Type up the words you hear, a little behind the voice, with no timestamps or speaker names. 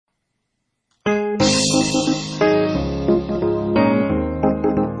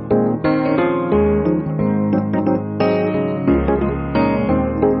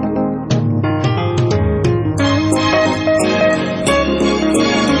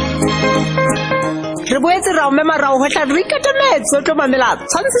boetse ra o mema ra o hotla re iketemetse o tlo mamela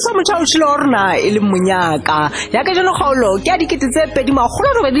tshwanetse sa motho o tshilo rona e le Monyaka ya ka jeno kgaolo ke a dikete tse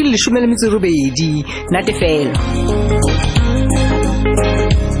 2018 natefelo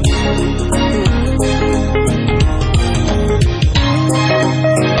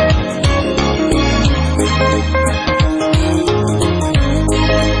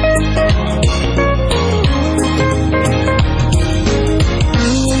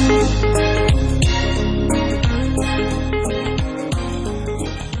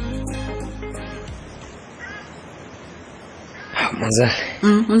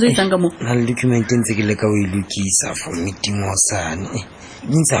Unze itanga mo. Na document ntse ke le ka o ilukisa for meeting osane.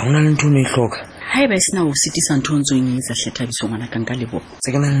 Ntse hona le ntho ne hloka. Ha eba sina o sitisa ntho ntso ingisa Hlethabiso ngwana ka nka lebo.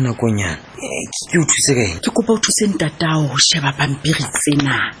 Se kana nna konyana. Ke o thuse kae? Ke kopa o thuse ntatao ho sheba pampiri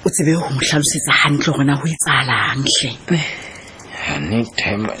tsena. O tsebe ho mohlalosetsa hantle gona ho etsahalang hle. Hane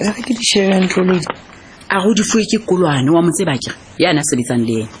time. Ke di share ntlo le. A go di fuwe ke kolwane wa motseba ke. Yana sebetsang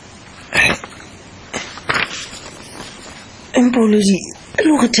le. Empoledi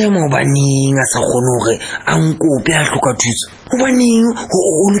lo re tema baneng a sa gone hore a nkope a hloka thuso ho baneng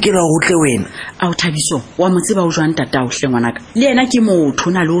o lokela ho tle wena a o Thabiso wa motseba o jwang tata o hle ngwanaka le yena ke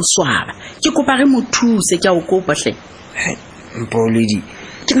motho na le o swaba ke kopa re mothuse ke a o kopa hle Empoledi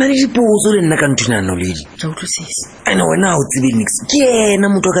ke na le dipotso le nna ka nthuna knowledge ja o tlosisa ana wena o tsebe nix ke yena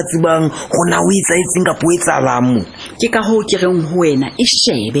motho ka tsebang gona o itsaitseng ka poetsa lamo ke ka ho ke reng ho wena e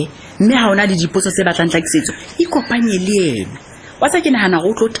shebe mme ha ona le dipotso tse batlang tlakisetso ikopanye le yena wa tsa ke nahana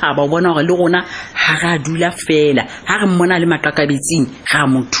go tlo thaba o bona gore le rona ha ra dula fela ha re mmona le maqakabetsing ga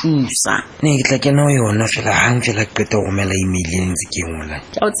mo thusa ne ke tla kena ho yona fela hang fela ke qeta go romela email ntse ke ngola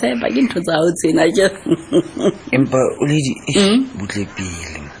ka o tseba ke ntho tsa o tsena ke empa o le di butle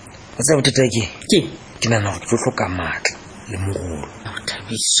pele o tsa botata ke nana go tloka matla le mogolo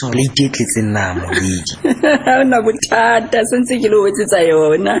Thabiso le itetletse nna moledi ona bothata sentse ke lo wetsetsa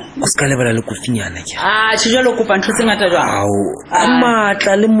yona o ska lebala le kofinyana ke tshijalo kopa ntho tse ngata jwang a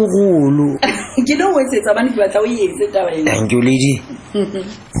matla le mogolo ke lo wetsetsa bana ke batla o yetse taba ena thank you lady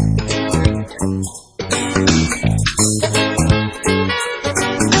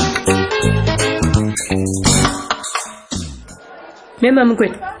Mema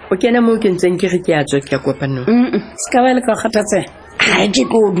Mkwet o kena mo ke ntseng ke re ke a tswa ke a kopana ska ba le ka kgatatse ha ke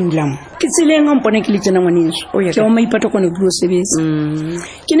go dula mo ke tseleng a mpone ke le tsena ngwaneso ke o maipato kone go sebetsa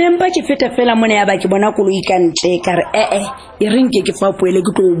ke ne mpa ke feta fela mone ya ba ke bona kolo ikantle ka re e rinke ke fa poele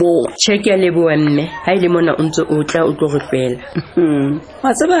ke tlo bo check ya lebo mme ha ile mona o ntse o tla o tlo re fela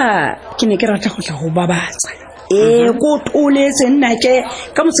wa tseba ke ne ke rata go tla go babatsa go toletse nna ke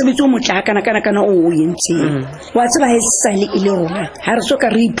ka mosebetsi o motla kana o yentse wa tseba he sale ile rona ha re soka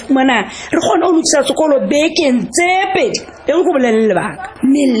re iphumana re gona o lutsa sekolo bekeng tsepedi e go bolelle baka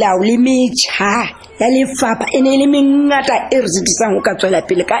melao le metjha ya lefapha ene le mengata e re zitisang go ka tswela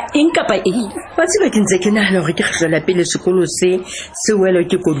pele ka eng kapa eng wa tseba ke ntse ke nahana gore ke kgahlela pele sekolo se welo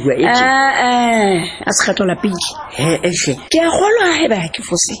ke kodua e a se khathola pele eshe ke a golwa ha ba ke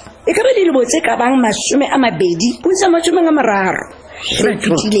fose e ka ba di lebotse ka bang 20 puntsa 30 re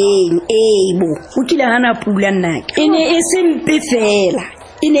fitileng bo o kile hana pula nnake ene e sempe fela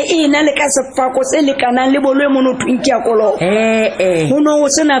ine ena le ka sefako se le kanang le bolwe mono twinki ya kolo ho no o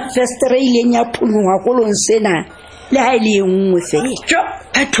sena first raileng ya phulwa kolong sena le ha ile nngwe fela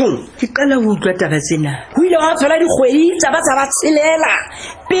athong ke qala ho utlwa taba tsena ho ile wa thola dikgwedi tsa ba tshelela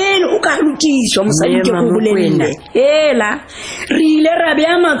pele o ka lokiswa mosadi ke go bolelle hela re ile ra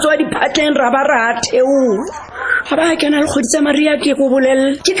bea matswa diphatleng ra ba ra theola ha ba kena le kgoditsa Maria ke go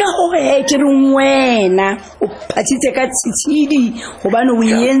bolelle ke ka go ke re wena o phatsitse ka tshitshidi gobane o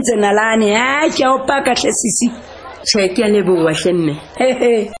yentse nalane ke o paka tlesisi check ya lebo wa hlemme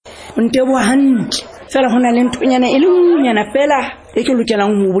nte bo hantle fela hona le nthonyana e le nnyana fela e ke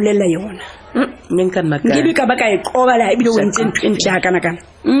lokelang ho bolella yona nka maka ke bi ka baka e qoba la ebile o ntse ntwe ntla kana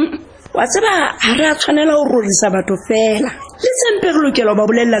wa tseba ha re a tshwanela ho rorisa batho fela le tsempe re lokela ba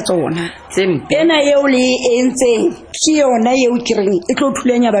bolella tsona tsempe ena eo le entseng ke yona eo ke reng e tlo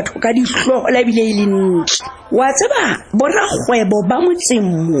thulenya batho ka dihloho la bile ile ntle wa tseba bona kgwebo ba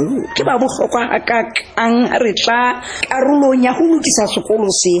motsemmo ke ba bohlokwa akang re tla karolong ya ho lokisa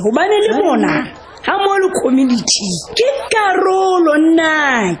sekolo se hobane le bona ha mo le community ke karolo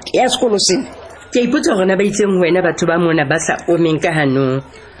nna ya sekolo se ke ipotsa gona ba itseng wena batho ba mona ba sa omeng ka hanong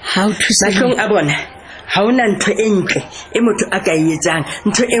ha o thusa mahlong a bona ha ona ntho entle e motho a ka etsang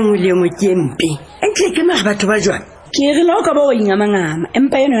ntho engwe le engwe ke mpe entle ke ma batho ba jwa ke re la ka ba o ingamangama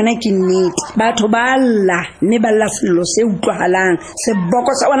empa eno yona ke nnete batho ba lla mme ba lla sello se utlwahalang se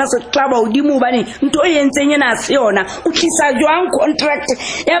boko sa bona se tlaba hodimo hobane ntho e entseng ena se yona o tlisa jwang contract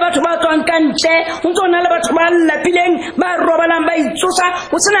ya batho ba tswang ka ntle o ntse o na le batho ba lapileng ba robalang ba itsosa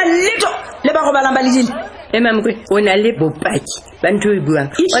o sena letho le ba robalang ba le dile Mamkwe o na le bopaki ba ntho e buang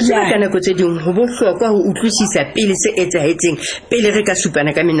wa tsela ka nako tse ding ho bohlokwa ho utlwisisa pele se etsahetseng pele re ka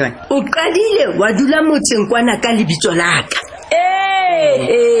supana ka menwana o qadile wa dula motseng kwana ka lebitso laka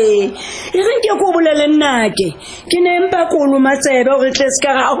e re ke go bolele nnake ke ne empa ko lo matsebe o re tle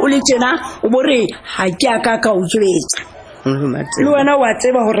ska ga o le tjena o bore ha ke aka ka o tswetsa le wena wa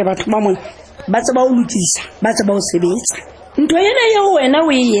tseba hore batho ba mona ba tseba o lokisa ba tseba o sebetsa ntho ena ya wena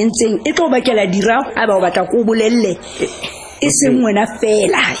o e yentseng e tlo bakela dirao a ba o batla go bolelle e seng wena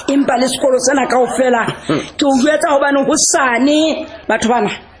fela empa le sekolo sena kaofela ke o jwetsa hobane go sane batho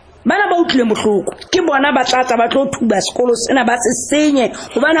bana ba utlile mohloko ke bona ba tlatsa ba tlo thuba sekolo sena ba se senye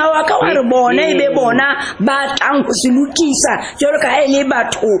hobane ha ka wa re bona e be bona ba tlang go se lokisa jalo ka ile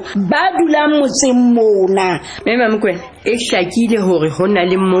batho ba dula motseng mona Mamkwe e hlakile hore hona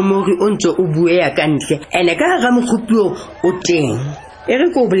le momori o ntse o bue ya kantle ene ka ga mokhupio o teng e re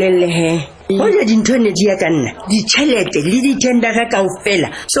go bolelle he ho ja dintho ne di ya kanna ditšhelete le ditendara kaofela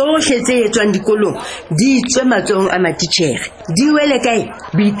sohle tse etswang dikolong di tswe matsong a matitjhere di wele kae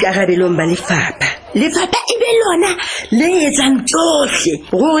boikarabelong ba lefapha e be lona le etsang tsohle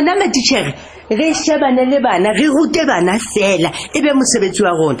rona matitjhere re shebane le bana re rute bana fela e be mosebetsi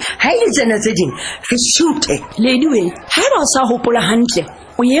wa rona ha ile tsena tse ding re shute lediwe ha ba sa hopola hantle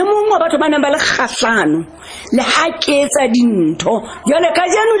o ye mongwe batho bana ba le kgahlano le ha ke tsa dintho jole ka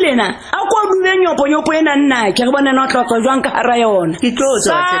jano lena a ko dule nyopo ena nna ke re bona no tlotlo jwang ka hara yona ke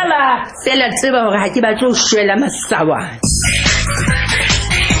tlotswa sala fela tseba hore ha ke batla o shwela masawana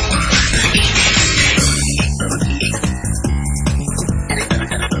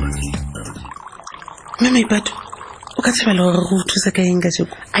Mama Ipato o ka tsebela hore go thusa ka eng ka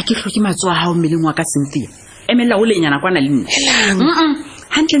jeko a ke hloke matsoa ha o mmeleng wa ka Cynthia emela o lenyana kwana le nna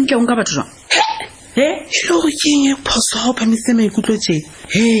hantle o nka batho jwang le gore ke eng e phoso ga o phamise maikutlo tse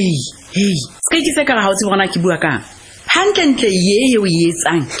ska ke se ka ga o tse bona ke bua kang hantle ye o e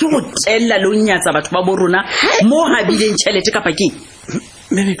etsang ke go tella le o nyatsa batho ba bo rona mo habileng tšhelete kapa ke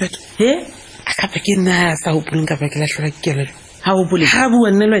Mama Ipato a kapa ke nna sa hopoleng kapa ke latlhela ke kelelo ha o bole ha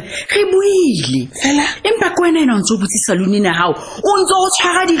bua nne lwena re buile fela empa ko wena ena o ntse o botsisa lunine ya hao o ntse o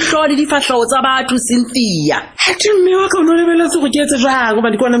tshwara dihlooho le difahleho tsa batho Cynthia ha ke mme wa ka o no lebeletse go ke etse jang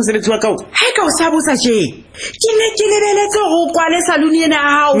gobane ke ona mosebetsi wa kao ha ka o sa botsa je ke ne ke lebeletse go kwale saluni ena ya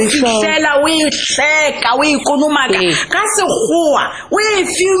hao fihlela o e hleka o e konomaka ka sekgowa o e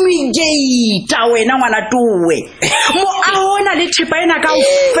fumigata wena ngwana towe mo a hona le thepa ena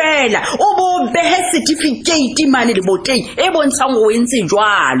kaofela o bo behe certificate mane le boteng e bontshang o entse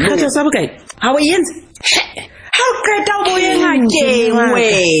jwalo ka sa bokae ha o entse ha o qeta o boye ngakeng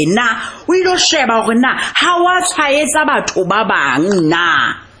wena o ilo sheba gore na ha wa tshwaetsa batho ba bang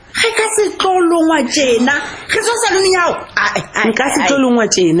na ge ka se tlolongwa tjena ge so saluni yao nka se tlolongwa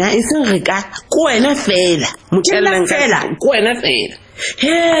tjena e seng re ka ko wena fela motellang fela ko wena fela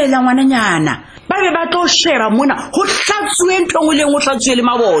hela ngwananyana ba be ba tlo sheba mona ho hlatsuwe ntho ngwe le ngwe hlatsuwe le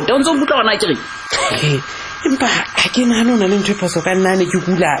mabote o ntse o butla gona ke re empa ha ke nahane o na le ntho e phoso ka nnane ke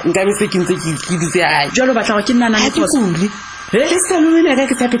kula nka be se ke ntse ke dutse ae jalo batla go ke nnana le phoso le saluni ya ka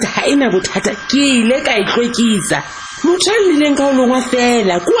ke tsapeta ha ena bothata ke ile ka e tlhwekisa motho a nnileng ka o longwa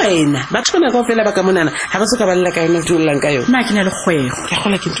fela ke wena batho bana kao fela ba ka monana ga ba se ka ba lela ka yona ntho ollang ka yone nna ke na le kgwego ke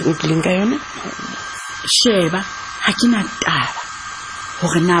gola ke ntho o tlileng ka yone sheba ha ke na taba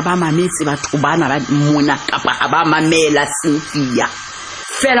gore na ba mametse batho bana ba mona kapa ha ba mamela Cynthia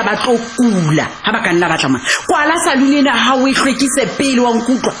fela ba tlo kula ha ba ka nna batla mona kwala saluni ena ha o e hlwekise pele wa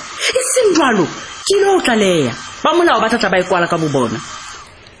nkutlwa e seng jwalo ke ile o tlaleya ba molao ba tlatla ba e kwala ka bobona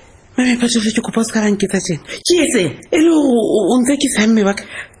Mama Ipato ke kopa o se ka banketsa tjena ke ese e le o ntse ke sa mme baka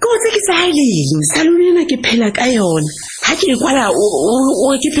ke o tse ke sa haeleng saluni ena ke phela ka yona ha ke e kwala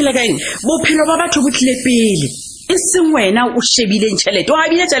o ke phela ka eng bophelo ba batho bo tlile pele e seng wena o shebileng tšhelete o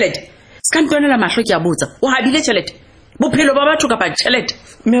habile tšhelete se ka ntonela mahlo ke a botsa o habile tšhelete bophelo ba batho kapa tšhelete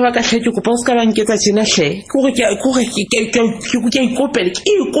mme wa ka hle ke kopa o se ka banketsa tjena hle ke ikopele ke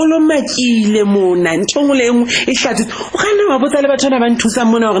ikolomakile mona ntho ngwe le ngwe e hlatsitse o ka nna wa botsa le batho bana ba nthusang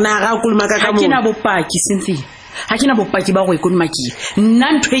mona gore na ga o kolomaka ka mona ha ke na bopaki Cynthia ha ke na bopaki ba go ikonomakile nna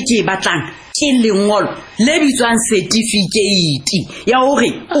ntho e ke e batlang ke lengolo le bitswang certificate ya hore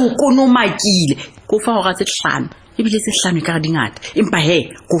o konomakile go fa hora tse 5 ebile tse 5 ka dingata empa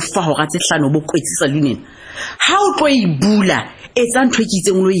go fa hora tse 5 bo kwetsisa lunena ha o tlo e bula etsa ntho e ke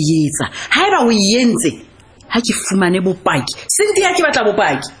itseng o lo e etsa ha eba o e entse ha ke fumane bopaki Cynthia ke batla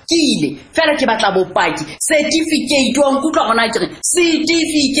bopaki ke ile fela ke batla bopaki certificate wa nkutlwa gona ke re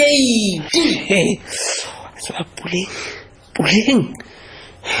certificate sa puleng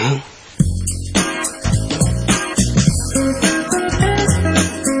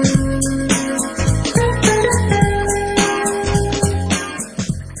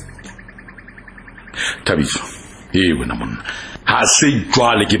Thabiso wena monna ha se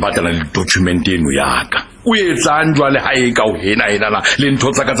jwale ke batlana le document eno yaka o etsang jwale ha e ka o hena le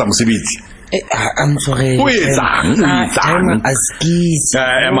ntho tsa ka tsa mosebetsi I'm sorry. O etsang askis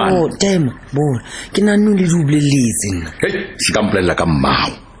tema bona ke nanu le dubleletse nna se ka mpolella ka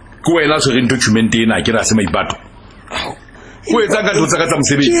mmao ke wena se re document ena ke ra se maipato o etsang ka ntho tsa ka tsa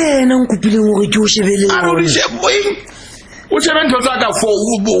mosebetsi yena nkupileng hore ke o shebele o shebe ntho tsa ka for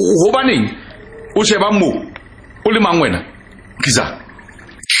hobaneng o sheba mo o le mang wena kisa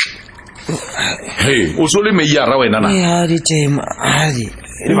o so le meyara wena na ya di tema hadi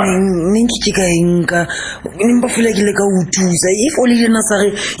ninki ka inka nimba fela ke le ka uthusa if o le dina sa re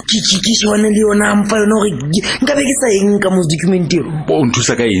ke shwana le yona mfa yona hore nka be ke sa inka mo document yo o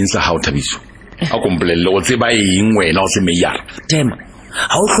nthusa ka eng sa ha o Thabiso a komplelle o tseba eng wena o se meyara tema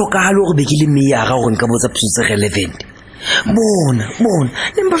ha o hlokahale hore be ke le meyara hore nka botsa psutse relevant bona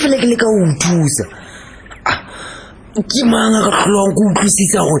nimba fela ke le ka uthusa ke manga ka hlong go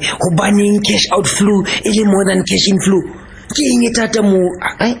utlwisisa hore go baneng cash outflow ile more than cash inflow ke eng etata mo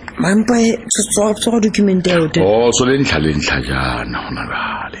mampa so document ya hotel so le ntlha jana hona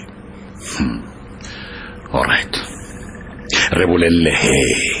bale all right re bolelle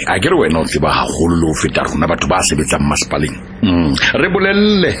a ke re wena o tseba haholo le o feta rona batho ba sebetsang masepaleng re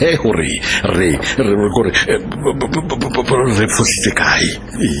bolelle hore re fositse kae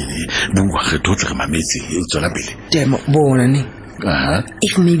bua re thotse re mametse e tswela pele tema bona ne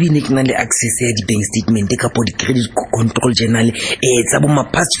if maybe ne ke na le access ya di bank statement ka po di credit control journal tsa bo ma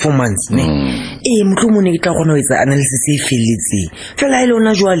past 4 months ne motho ne ke tla gona ho etsa analysis e felletseng fela ile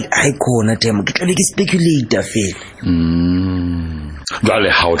ona jwale ha ikona tema ke tla be ke speculate fela jwale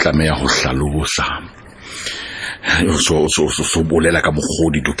ha o tlameya ho hlalosa so bolela ka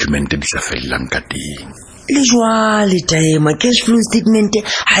mogodi document di sa fellang ka teng le jwale tema cash flow statement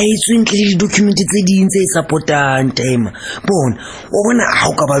ha e tswintle le document tse ding tse supportang tema bona o bona ha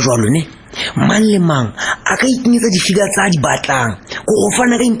o ka ba jwalo ne mang le mang a ka ikenyetsa di-figure tsa di batlang go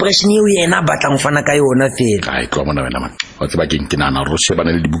fana ka impression eo yena a batlang fana ka yona fela ai tlo bona wena man wa tseba ke nana ro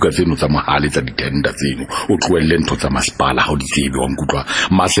shebana le dibuka tseno tsa mohale tsa di-tender tseno o tloelle ntho tsa masepala ha o di tsebe wa nkutlwa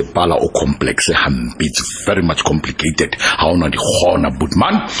masepala o complex hampe, it's very much complicated ha ona di khona but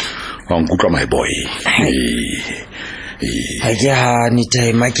man wa nkutlwa my boy ni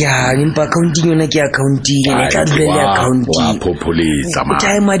time mpa accounting yona ke accounting ne tla dula accounting populisa ma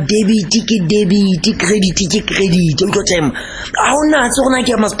time debit ke debit credit ke credit o tlo time a ona tsona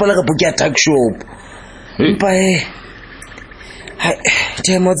ke masepala ka boke tax shop mpa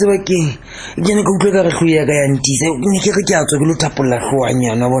time o tseba ke ne ka utlwa ka re hloya ka ya ntisa ne ke re ke a tswa ke lo tapolla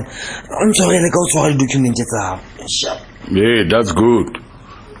hloanyana bona o ntshorele ka o tshwara document tsa that's good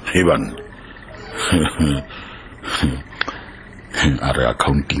Ivan are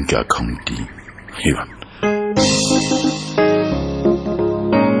accounting ke accounting Ivan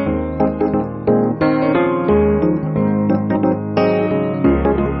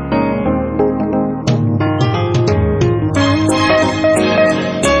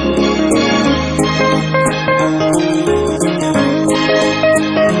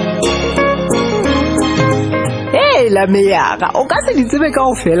la meyara o ka se di tsebe ka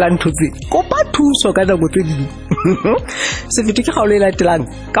o fela ntotse kopa thuso ka nako tse ding se fete ke kgaolo e latelang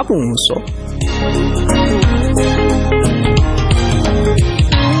ka moso